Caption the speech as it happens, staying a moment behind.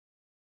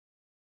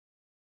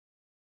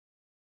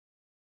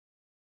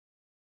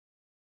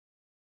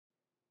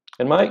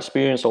In my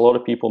experience, a lot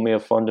of people may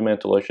have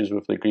fundamental issues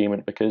with the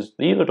agreement because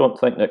they either don't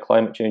think that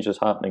climate change is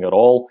happening at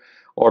all,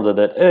 or that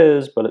it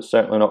is, but it's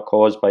certainly not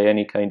caused by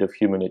any kind of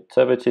human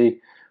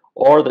activity,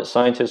 or that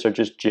scientists are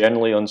just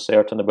generally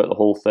uncertain about the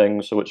whole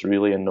thing, so it's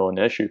really a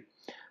non-issue.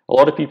 A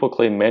lot of people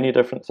claim many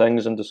different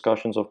things in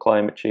discussions of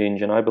climate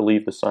change, and I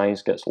believe the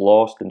science gets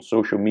lost in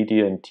social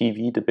media and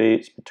TV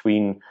debates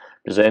between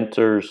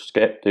presenters,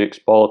 skeptics,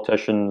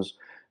 politicians,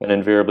 and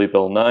invariably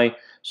Bill Nye.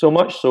 So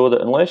much so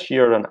that unless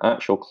you're an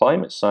actual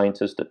climate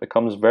scientist, it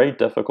becomes very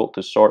difficult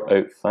to sort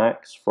out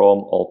facts from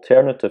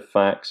alternative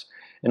facts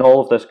in all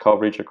of this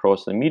coverage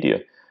across the media.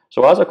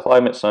 So as a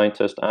climate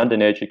scientist and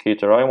an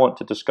educator, I want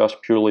to discuss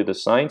purely the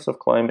science of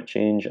climate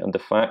change and the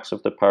facts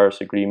of the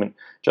Paris Agreement,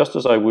 just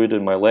as I would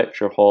in my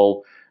lecture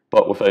hall,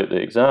 but without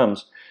the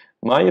exams.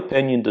 My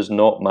opinion does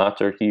not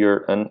matter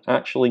here, and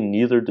actually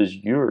neither does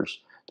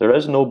yours. There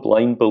is no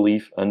blind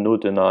belief and no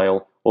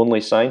denial,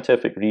 only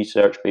scientific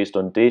research based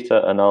on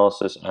data,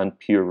 analysis, and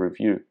peer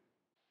review.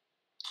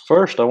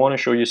 First, I want to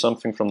show you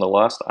something from the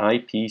last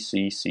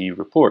IPCC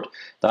report.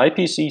 The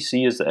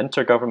IPCC is the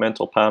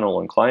Intergovernmental Panel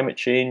on Climate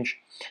Change,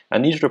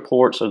 and these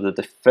reports are the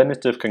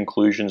definitive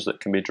conclusions that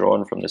can be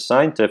drawn from the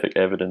scientific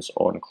evidence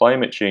on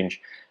climate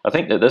change. I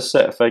think that this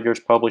set of figures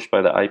published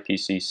by the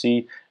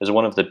IPCC is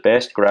one of the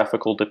best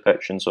graphical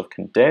depictions of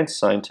condensed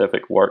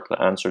scientific work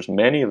that answers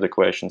many of the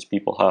questions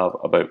people have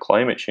about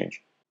climate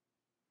change.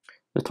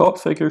 The top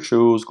figure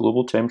shows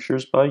global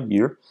temperatures by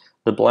year.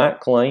 The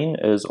black line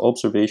is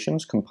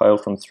observations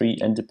compiled from 3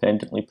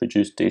 independently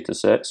produced data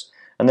sets,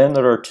 and then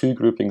there are 2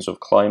 groupings of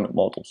climate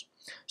models.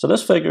 So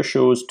this figure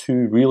shows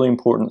 2 really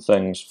important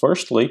things.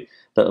 Firstly,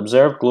 that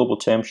observed global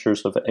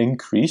temperatures have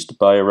increased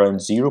by around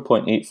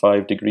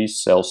 0.85 degrees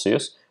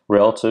Celsius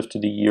relative to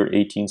the year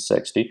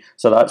 1860.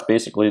 So that's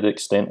basically the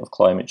extent of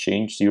climate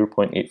change,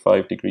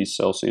 0.85 degrees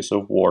Celsius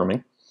of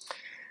warming.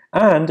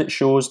 And it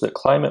shows that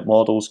climate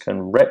models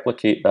can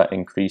replicate that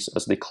increase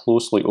as they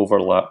closely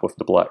overlap with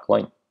the black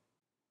line.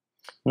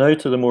 Now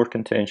to the more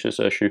contentious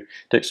issue,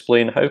 to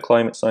explain how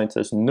climate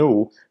scientists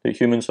know that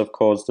humans have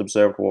caused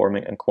observed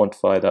warming and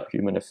quantify that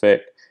human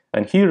effect.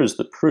 And here is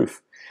the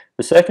proof.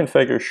 The second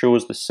figure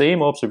shows the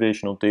same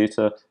observational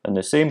data and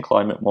the same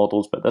climate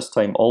models, but this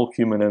time all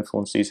human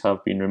influences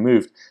have been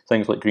removed.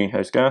 Things like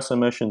greenhouse gas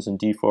emissions and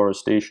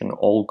deforestation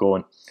all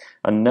gone.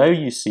 And now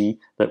you see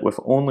that with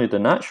only the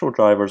natural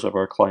drivers of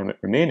our climate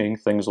remaining,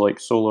 things like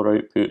solar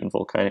output and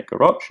volcanic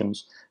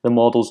eruptions, the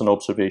models and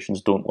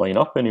observations don't line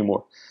up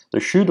anymore.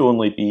 There should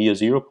only be a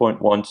 0.1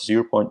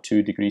 to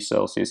 0.2 degrees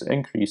Celsius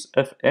increase,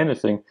 if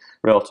anything,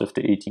 relative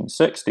to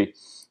 1860.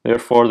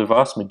 Therefore, the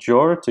vast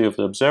majority of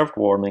the observed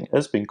warming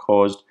is being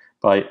caused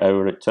by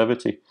our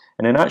activity.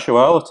 And in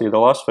actuality, the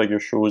last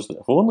figure shows that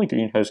if only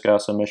greenhouse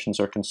gas emissions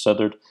are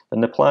considered, then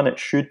the planet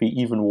should be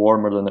even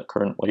warmer than it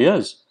currently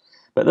is.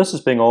 But this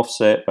is being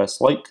offset by a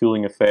slight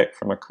cooling effect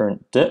from a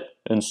current dip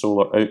in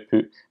solar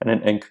output and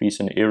an increase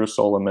in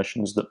aerosol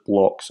emissions that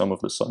block some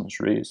of the sun's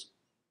rays.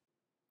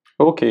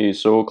 Okay,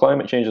 so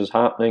climate change is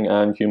happening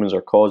and humans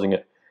are causing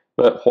it.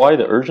 But why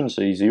the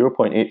urgency?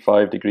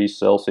 0.85 degrees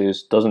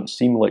Celsius doesn't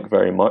seem like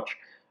very much.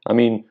 I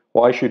mean,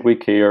 why should we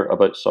care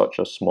about such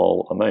a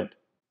small amount?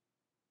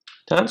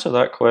 To answer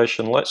that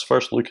question, let's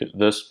first look at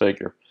this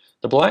figure.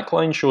 The black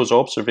line shows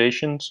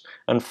observations,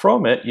 and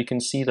from it you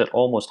can see that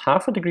almost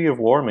half a degree of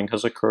warming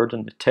has occurred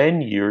in the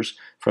 10 years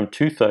from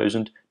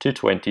 2000 to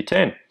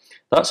 2010.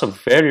 That's a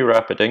very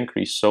rapid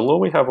increase, so although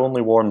we have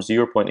only warmed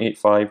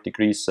 0.85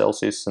 degrees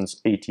Celsius since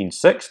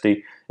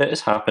 1860, it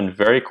has happened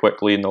very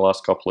quickly in the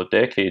last couple of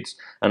decades,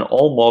 and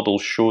all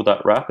models show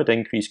that rapid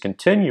increase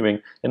continuing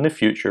in the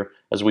future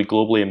as we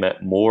globally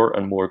emit more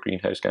and more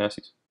greenhouse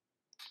gases.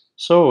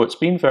 So it's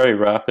been very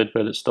rapid,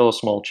 but it's still a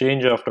small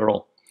change after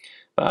all.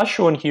 But as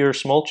shown here,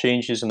 small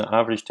changes in the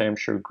average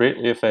temperature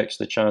greatly affects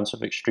the chance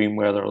of extreme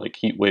weather like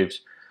heat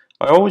waves.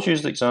 I always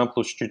use the example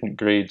of student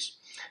grades.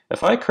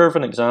 If I curve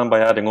an exam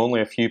by adding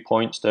only a few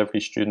points to every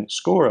student's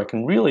score, I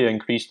can really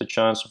increase the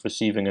chance of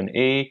receiving an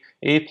A,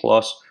 A+,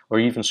 or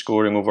even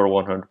scoring over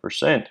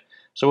 100%.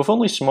 So with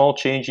only small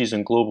changes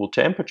in global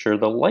temperature,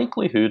 the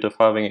likelihood of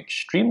having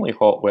extremely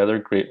hot weather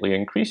greatly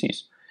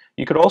increases.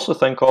 You could also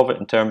think of it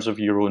in terms of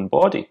your own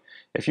body.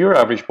 If your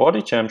average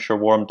body temperature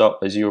warmed up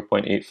by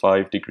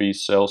 0.85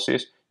 degrees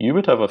Celsius, you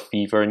would have a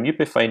fever and you'd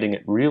be finding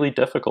it really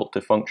difficult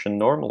to function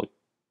normally.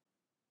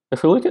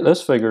 If we look at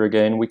this figure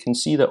again, we can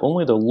see that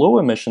only the low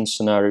emissions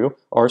scenario,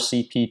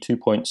 RCP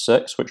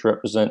 2.6, which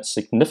represents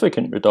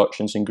significant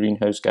reductions in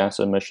greenhouse gas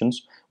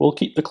emissions, will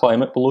keep the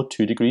climate below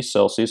 2 degrees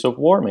Celsius of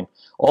warming.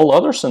 All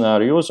other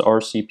scenarios,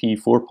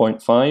 RCP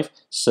 4.5,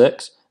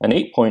 6, and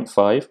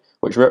 8.5,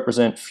 which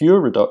represent fewer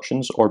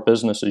reductions or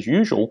business as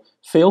usual,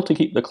 fail to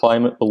keep the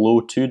climate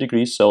below 2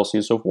 degrees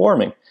Celsius of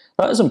warming.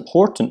 That is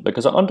important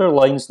because it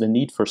underlines the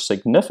need for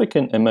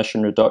significant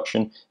emission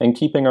reduction in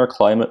keeping our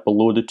climate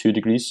below the 2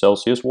 degrees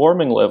Celsius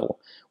warming level.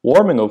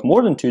 Warming of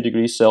more than 2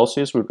 degrees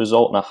Celsius would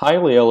result in a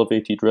highly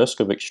elevated risk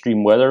of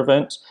extreme weather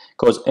events,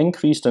 cause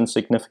increased and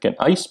significant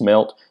ice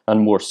melt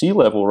and more sea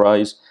level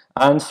rise,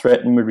 and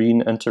threaten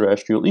marine and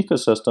terrestrial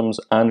ecosystems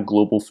and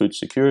global food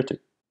security.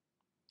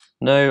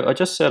 Now, I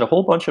just said a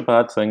whole bunch of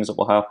bad things that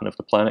will happen if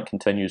the planet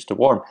continues to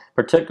warm,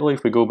 particularly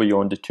if we go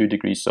beyond the 2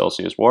 degrees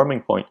Celsius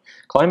warming point.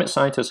 Climate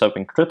scientists have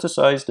been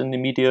criticised in the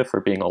media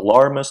for being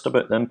alarmist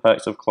about the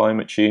impacts of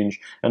climate change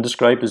and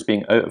described as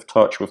being out of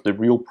touch with the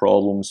real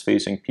problems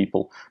facing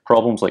people.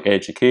 Problems like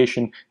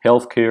education,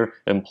 healthcare,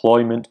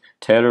 employment,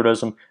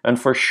 terrorism,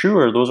 and for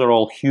sure those are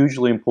all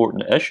hugely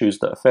important issues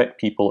that affect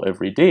people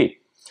every day.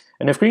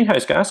 And if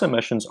greenhouse gas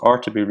emissions are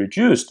to be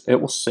reduced, it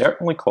will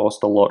certainly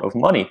cost a lot of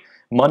money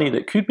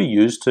that could be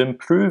used to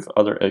improve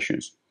other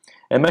issues.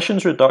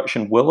 Emissions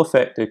reduction will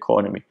affect the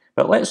economy,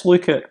 but let's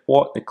look at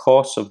what the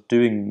costs of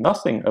doing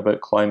nothing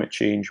about climate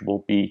change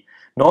will be.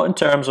 Not in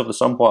terms of the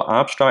somewhat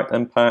abstract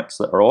impacts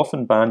that are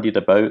often bandied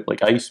about,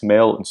 like ice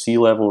melt and sea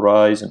level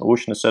rise and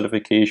ocean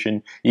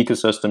acidification,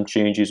 ecosystem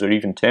changes, or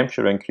even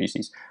temperature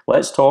increases.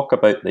 Let's talk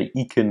about the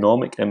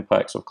economic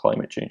impacts of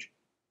climate change.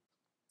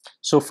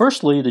 So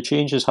firstly, the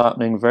change is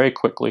happening very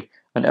quickly,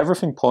 and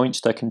everything points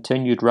to a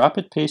continued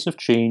rapid pace of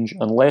change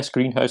unless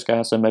greenhouse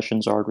gas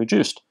emissions are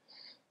reduced.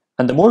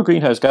 And the more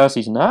greenhouse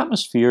gases in the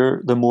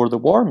atmosphere, the more the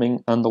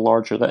warming and the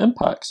larger the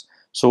impacts.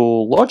 So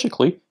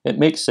logically, it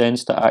makes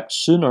sense to act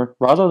sooner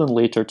rather than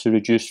later to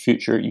reduce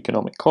future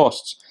economic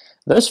costs.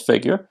 This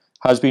figure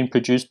has been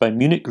produced by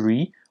Munich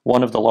Re,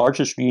 one of the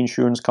largest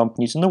reinsurance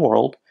companies in the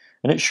world,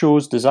 and it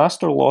shows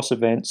disaster loss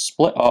events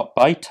split up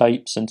by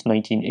type since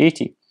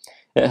 1980.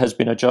 It has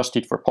been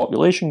adjusted for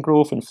population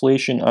growth,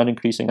 inflation, and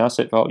increasing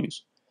asset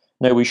values.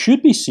 Now, we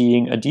should be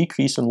seeing a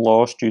decrease in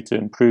loss due to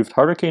improved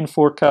hurricane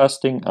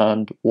forecasting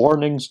and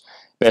warnings,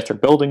 better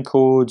building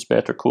codes,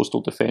 better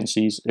coastal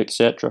defences,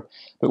 etc.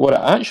 But what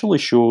it actually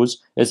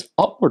shows is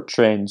upward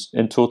trends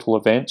in total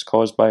events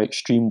caused by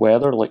extreme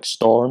weather like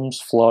storms,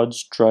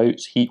 floods,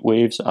 droughts, heat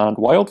waves, and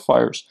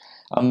wildfires,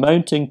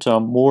 amounting to a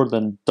more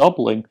than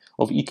doubling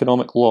of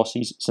economic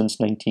losses since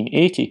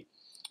 1980.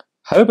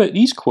 How about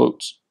these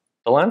quotes?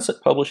 The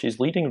Lancet publishes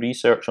leading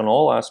research on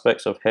all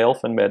aspects of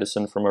health and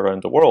medicine from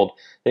around the world.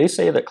 They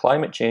say that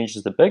climate change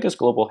is the biggest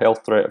global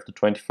health threat of the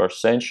 21st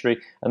century,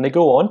 and they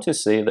go on to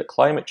say that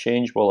climate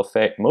change will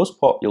affect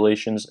most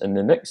populations in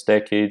the next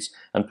decades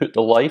and put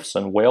the lives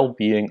and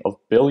well-being of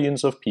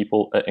billions of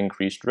people at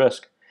increased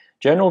risk.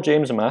 General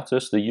James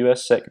Mattis, the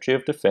US Secretary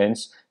of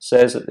Defense,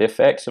 says that the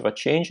effects of a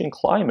changing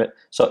climate,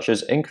 such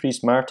as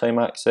increased maritime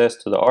access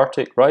to the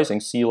Arctic, rising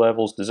sea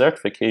levels,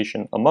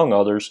 desertification, among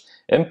others,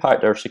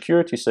 impact our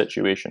security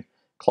situation.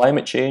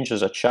 Climate change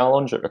is a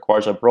challenge that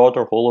requires a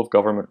broader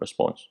whole-of-government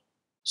response.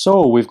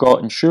 So we've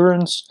got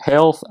insurance,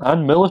 health,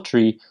 and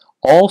military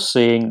all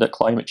saying that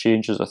climate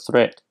change is a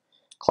threat.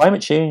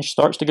 Climate change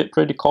starts to get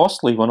pretty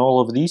costly when all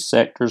of these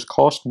sectors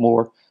cost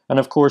more. And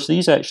of course,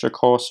 these extra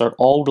costs are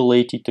all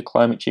related to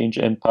climate change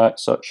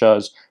impacts such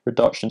as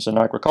reductions in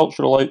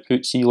agricultural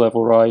output, sea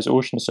level rise,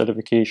 ocean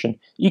acidification,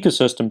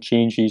 ecosystem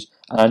changes,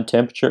 and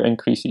temperature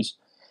increases.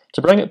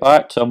 To bring it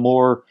back to a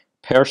more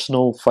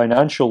personal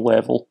financial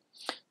level,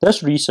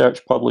 this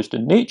research published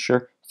in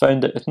Nature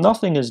found that if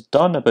nothing is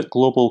done about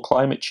global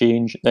climate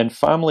change, then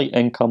family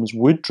incomes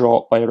would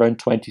drop by around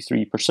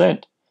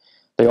 23%.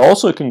 They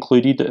also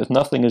concluded that if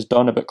nothing is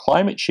done about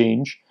climate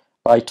change,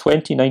 by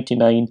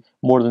 2099,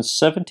 more than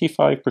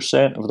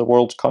 75% of the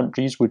world's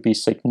countries would be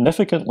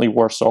significantly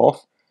worse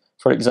off.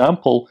 For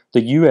example,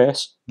 the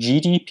US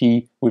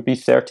GDP would be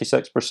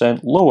 36%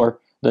 lower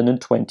than in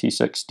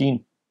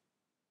 2016.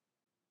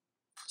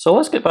 So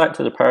let's get back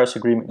to the Paris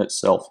Agreement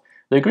itself.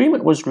 The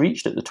agreement was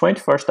reached at the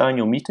 21st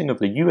annual meeting of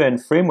the UN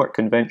Framework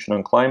Convention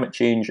on Climate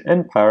Change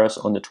in Paris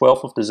on the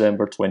 12th of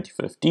December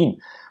 2015.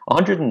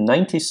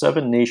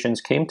 197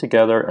 nations came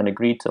together and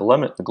agreed to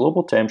limit the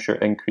global temperature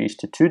increase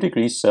to 2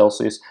 degrees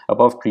Celsius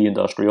above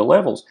pre-industrial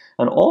levels,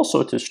 and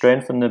also to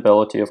strengthen the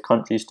ability of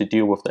countries to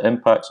deal with the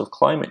impacts of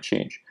climate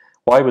change.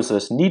 Why was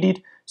this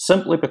needed?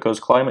 Simply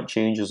because climate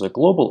change is a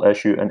global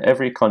issue and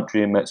every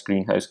country emits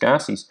greenhouse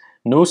gases.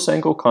 No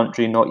single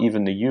country, not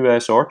even the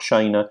US or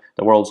China,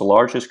 the world's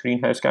largest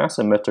greenhouse gas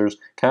emitters,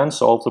 can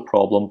solve the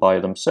problem by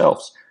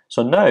themselves.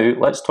 So now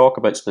let's talk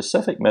about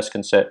specific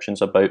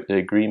misconceptions about the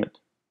agreement.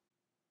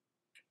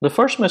 The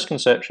first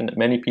misconception that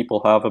many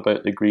people have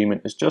about the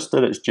agreement is just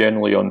that it's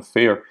generally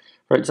unfair.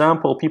 For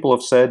example, people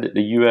have said that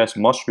the US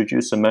must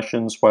reduce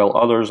emissions while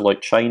others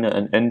like China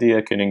and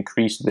India can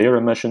increase their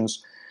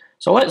emissions.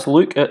 So let's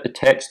look at the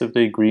text of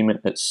the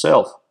agreement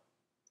itself.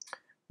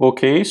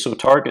 Okay, so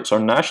targets are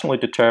nationally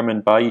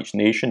determined by each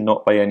nation,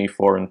 not by any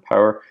foreign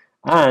power,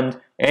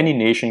 and any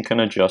nation can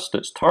adjust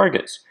its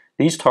targets.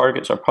 These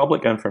targets are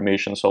public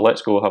information, so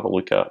let's go have a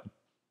look at them.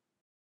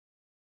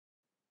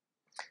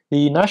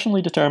 The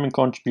nationally determined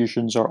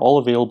contributions are all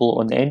available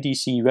on the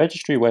NDC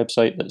registry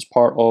website that is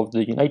part of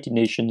the United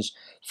Nations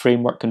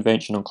Framework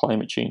Convention on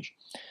Climate Change.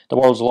 The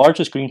world's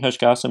largest greenhouse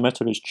gas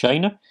emitter is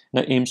China,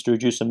 and it aims to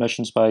reduce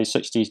emissions by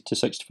 60 to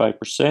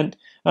 65%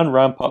 and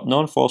ramp up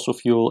non-fossil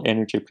fuel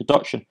energy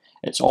production.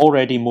 It's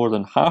already more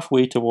than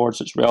halfway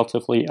towards its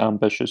relatively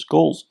ambitious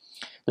goals.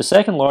 The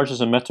second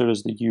largest emitter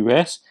is the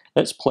US.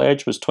 Its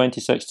pledge was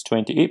 26 to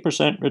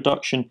 28%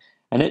 reduction,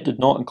 and it did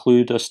not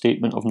include a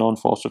statement of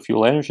non-fossil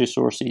fuel energy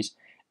sources.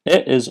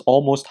 It is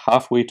almost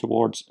halfway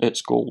towards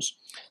its goals.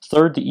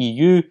 Third, the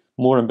EU,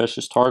 more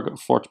ambitious target of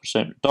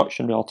 40%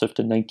 reduction relative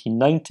to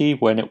 1990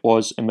 when it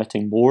was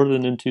emitting more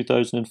than in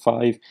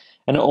 2005,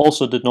 and it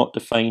also did not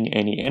define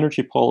any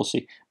energy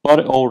policy, but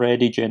it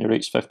already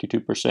generates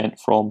 52%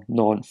 from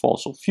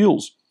non-fossil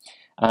fuels.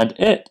 And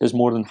it is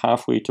more than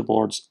halfway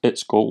towards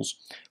its goals.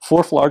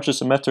 Fourth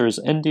largest emitter is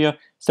India,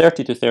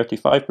 30 to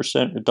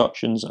 35%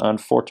 reductions and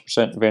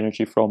 40% of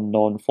energy from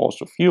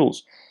non-fossil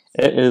fuels.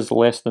 It is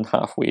less than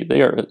halfway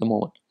there at the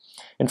moment.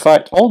 In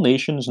fact, all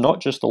nations,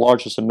 not just the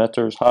largest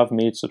emitters, have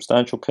made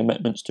substantial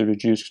commitments to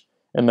reduce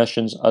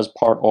emissions as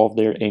part of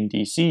their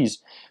NDCs.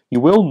 You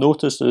will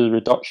notice the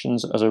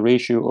reductions as a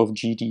ratio of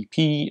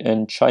GDP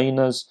in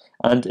China's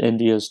and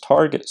India's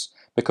targets,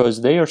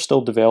 because they are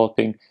still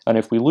developing, and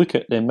if we look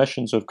at the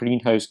emissions of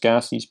greenhouse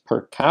gases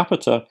per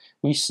capita,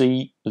 we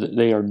see that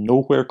they are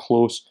nowhere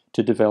close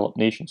to developed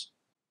nations.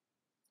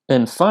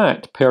 In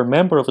fact, per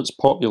member of its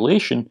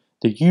population,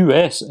 the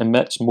US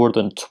emits more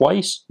than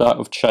twice that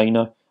of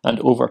China and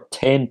over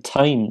 10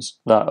 times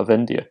that of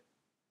India.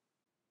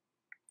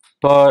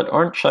 But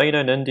aren't China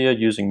and India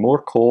using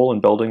more coal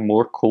and building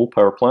more coal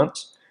power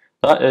plants?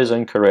 That is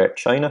incorrect.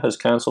 China has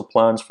cancelled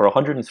plans for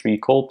 103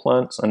 coal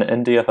plants and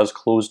India has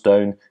closed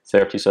down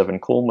 37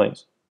 coal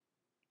mines.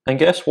 And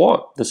guess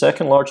what? The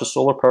second largest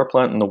solar power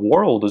plant in the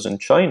world is in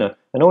China.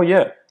 And oh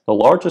yeah, the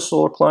largest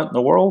solar plant in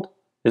the world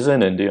is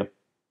in India.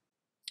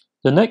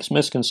 The next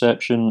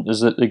misconception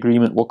is that the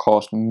agreement will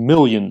cost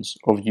millions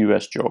of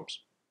US jobs.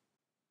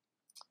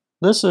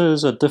 This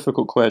is a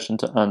difficult question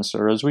to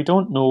answer as we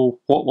don't know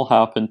what will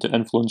happen to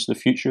influence the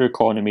future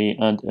economy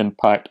and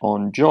impact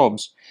on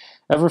jobs.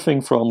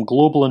 Everything from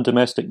global and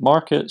domestic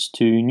markets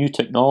to new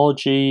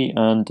technology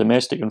and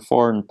domestic and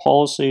foreign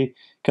policy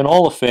can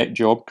all affect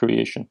job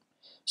creation.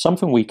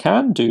 Something we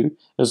can do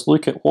is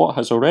look at what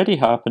has already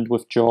happened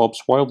with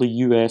jobs while the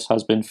US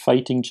has been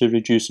fighting to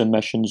reduce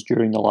emissions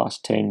during the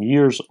last 10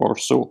 years or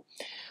so.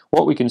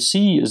 What we can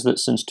see is that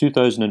since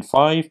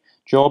 2005,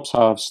 jobs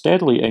have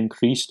steadily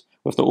increased,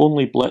 with the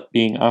only blip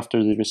being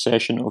after the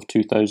recession of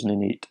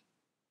 2008.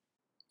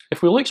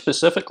 If we look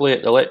specifically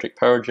at the electric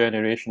power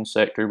generation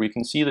sector, we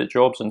can see that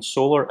jobs in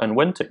solar and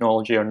wind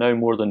technology are now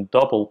more than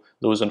double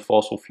those in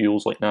fossil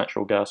fuels like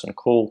natural gas and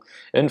coal.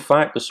 In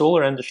fact, the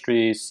solar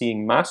industry is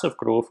seeing massive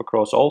growth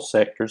across all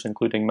sectors,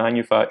 including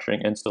manufacturing,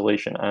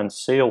 installation and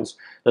sales.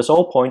 This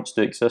all points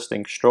to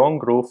existing strong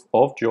growth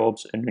of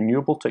jobs in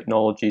renewable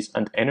technologies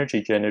and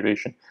energy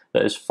generation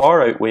that is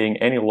far outweighing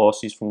any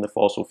losses from the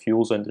fossil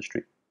fuels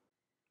industry.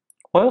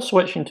 While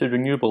switching to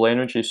renewable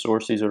energy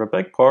sources are a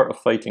big part of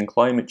fighting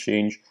climate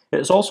change, it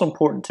is also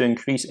important to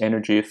increase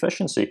energy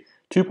efficiency.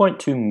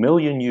 2.2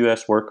 million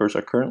US workers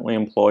are currently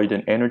employed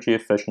in energy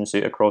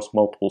efficiency across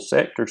multiple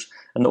sectors,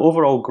 and the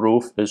overall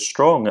growth is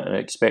strong at an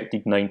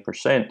expected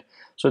 9%.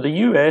 So the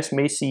US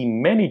may see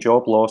many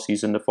job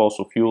losses in the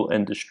fossil fuel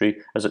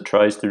industry as it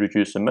tries to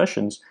reduce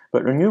emissions,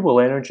 but renewable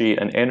energy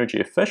and energy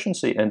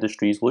efficiency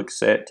industries look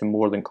set to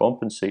more than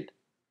compensate.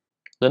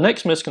 The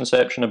next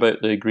misconception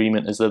about the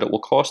agreement is that it will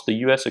cost the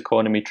US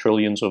economy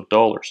trillions of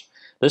dollars.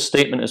 This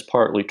statement is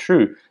partly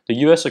true. The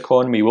US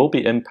economy will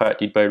be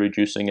impacted by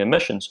reducing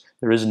emissions.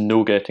 There is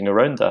no getting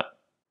around that.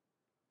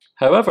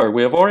 However,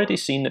 we have already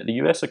seen that the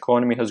US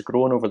economy has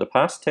grown over the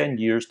past 10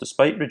 years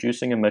despite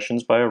reducing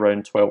emissions by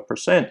around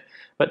 12%.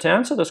 But to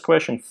answer this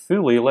question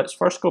fully, let's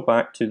first go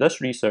back to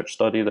this research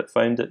study that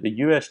found that the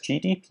US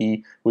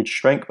GDP would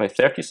shrink by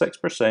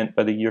 36%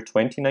 by the year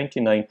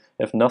 2099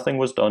 if nothing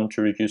was done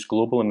to reduce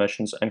global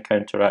emissions and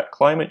counteract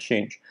climate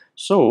change.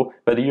 So,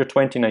 by the year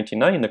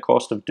 2099, the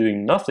cost of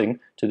doing nothing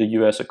to the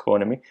US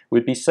economy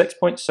would be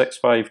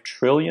 $6.65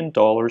 trillion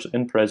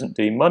in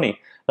present-day money.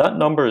 That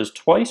number is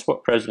twice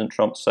what President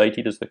Trump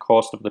cited as the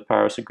cost of the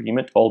Paris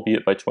Agreement,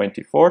 albeit by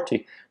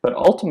 2040. But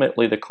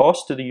ultimately, the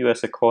cost to the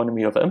US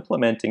economy of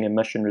implementing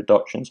emission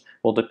reductions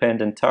will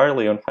depend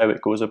entirely on how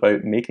it goes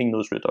about making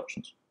those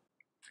reductions.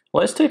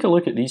 Let's take a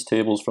look at these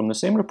tables from the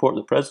same report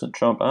that President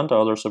Trump and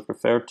others have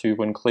referred to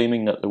when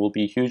claiming that there will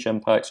be huge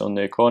impacts on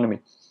the economy.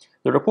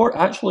 The report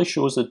actually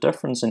shows a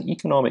difference in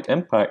economic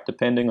impact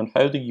depending on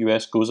how the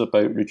US goes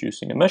about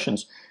reducing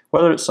emissions,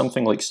 whether it's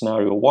something like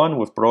Scenario 1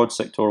 with broad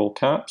sectoral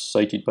caps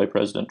cited by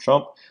President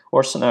Trump,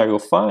 or Scenario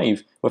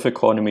 5 with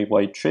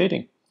economy-wide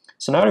trading.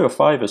 Scenario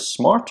 5 is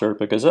smarter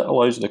because it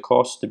allows the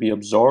costs to be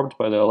absorbed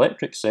by the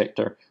electric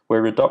sector,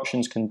 where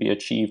reductions can be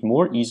achieved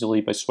more easily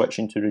by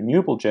switching to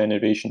renewable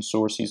generation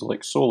sources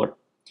like solar.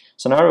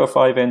 Scenario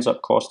 5 ends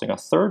up costing a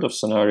third of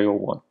Scenario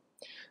 1.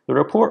 The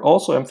report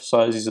also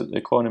emphasises that the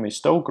economy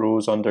still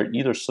grows under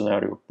either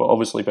scenario, but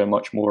obviously by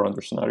much more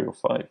under Scenario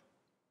 5.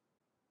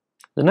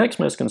 The next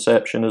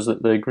misconception is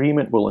that the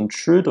agreement will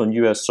intrude on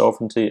US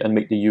sovereignty and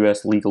make the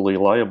US legally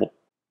liable.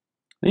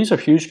 These are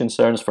huge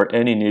concerns for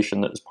any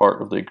nation that is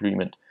part of the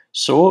agreement,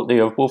 so they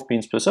have both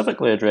been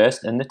specifically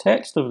addressed in the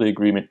text of the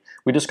agreement.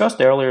 We discussed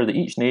earlier that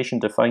each nation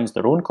defines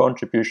their own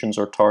contributions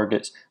or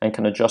targets and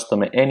can adjust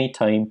them at any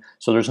time,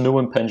 so there's no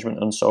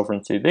impingement on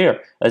sovereignty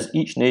there, as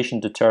each nation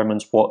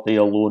determines what they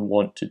alone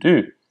want to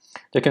do.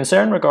 The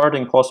concern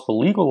regarding possible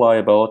legal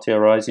liability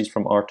arises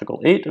from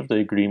Article 8 of the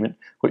agreement,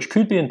 which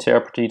could be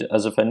interpreted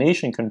as if a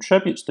nation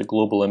contributes to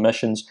global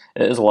emissions,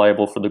 it is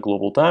liable for the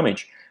global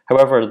damage.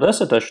 However,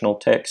 this additional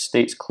text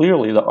states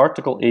clearly that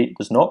Article 8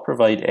 does not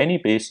provide any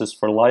basis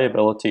for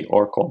liability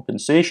or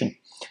compensation.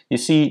 You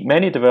see,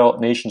 many developed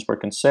nations were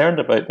concerned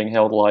about being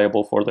held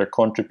liable for their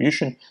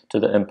contribution to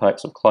the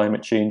impacts of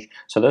climate change,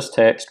 so this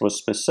text was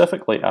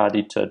specifically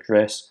added to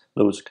address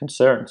those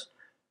concerns.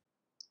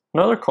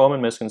 Another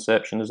common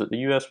misconception is that the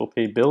US will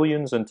pay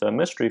billions into a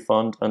mystery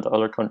fund and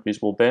other countries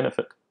will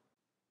benefit.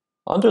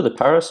 Under the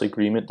Paris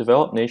Agreement,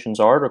 developed nations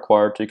are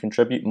required to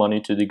contribute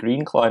money to the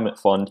Green Climate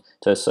Fund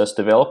to assist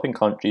developing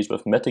countries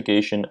with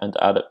mitigation and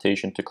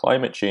adaptation to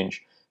climate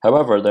change.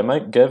 However, the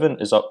amount given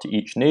is up to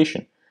each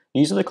nation.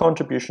 These are the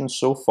contributions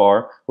so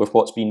far, with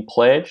what's been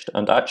pledged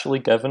and actually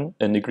given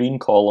in the green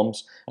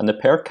columns, and the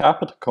per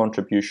capita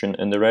contribution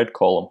in the red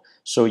column.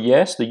 So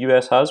yes, the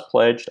US has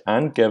pledged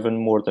and given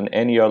more than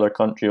any other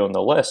country on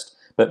the list,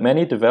 but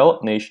many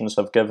developed nations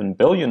have given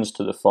billions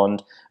to the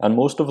fund, and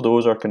most of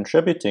those are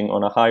contributing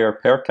on a higher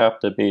per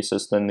capita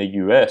basis than the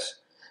US.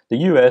 The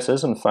US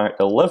is in fact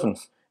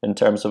 11th in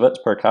terms of its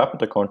per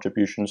capita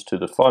contributions to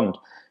the fund.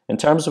 In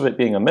terms of it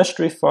being a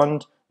mystery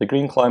fund, the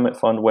Green Climate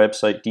Fund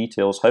website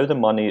details how the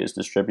money is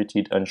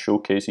distributed and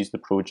showcases the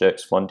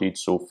projects funded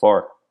so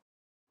far.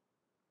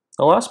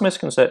 The last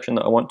misconception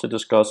that I want to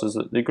discuss is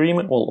that the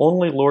agreement will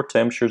only lower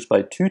temperatures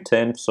by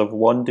 0.2 of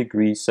 1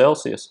 degree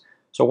Celsius,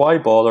 so why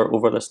bother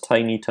over this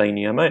tiny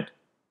amount?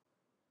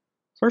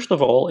 First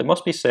of all, it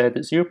must be said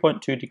that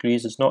 0.2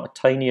 degrees is not a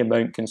tiny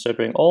amount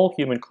considering all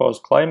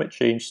human-caused climate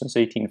change since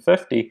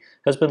 1850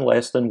 has been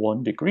less than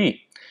 1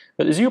 degree.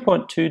 But the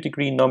 0.2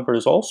 degree number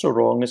is also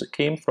wrong as it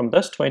came from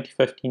this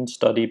 2015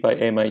 study by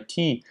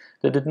MIT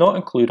that did not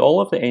include all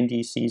of the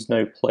NDCs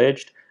now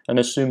pledged and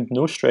assumed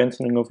no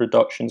strengthening of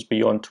reductions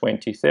beyond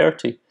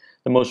 2030.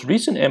 The most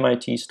recent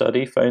MIT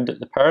study found that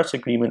the Paris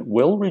Agreement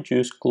will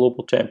reduce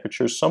global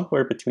temperatures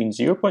somewhere between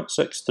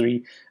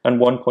 0.63 and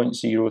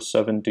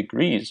 1.07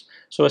 degrees.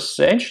 So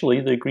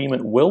essentially, the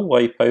agreement will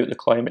wipe out the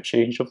climate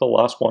change of the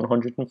last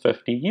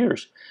 150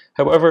 years.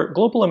 However,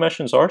 global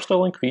emissions are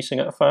still increasing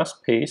at a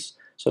fast pace,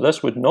 so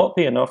this would not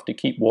be enough to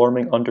keep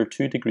warming under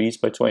 2 degrees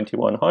by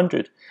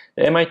 2100.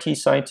 The MIT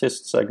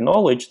scientists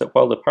acknowledge that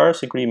while the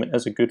Paris Agreement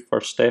is a good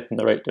first step in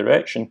the right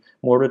direction,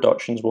 more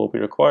reductions will be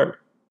required.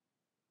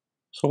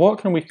 So what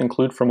can we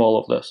conclude from all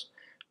of this?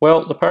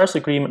 Well, the Paris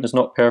Agreement is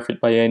not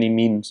perfect by any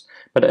means,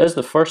 but it is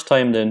the first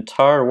time the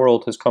entire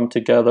world has come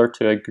together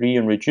to agree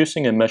on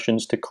reducing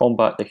emissions to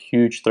combat the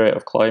huge threat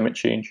of climate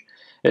change.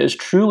 It is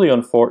truly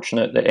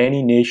unfortunate that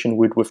any nation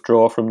would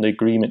withdraw from the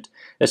agreement,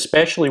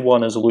 especially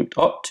one as looked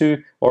up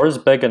to or as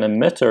big an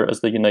emitter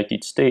as the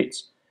United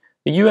States.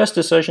 The US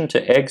decision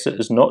to exit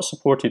is not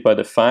supported by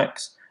the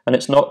facts, and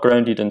it's not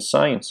grounded in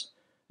science.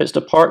 Its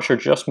departure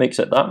just makes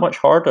it that much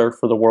harder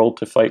for the world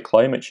to fight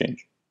climate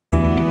change.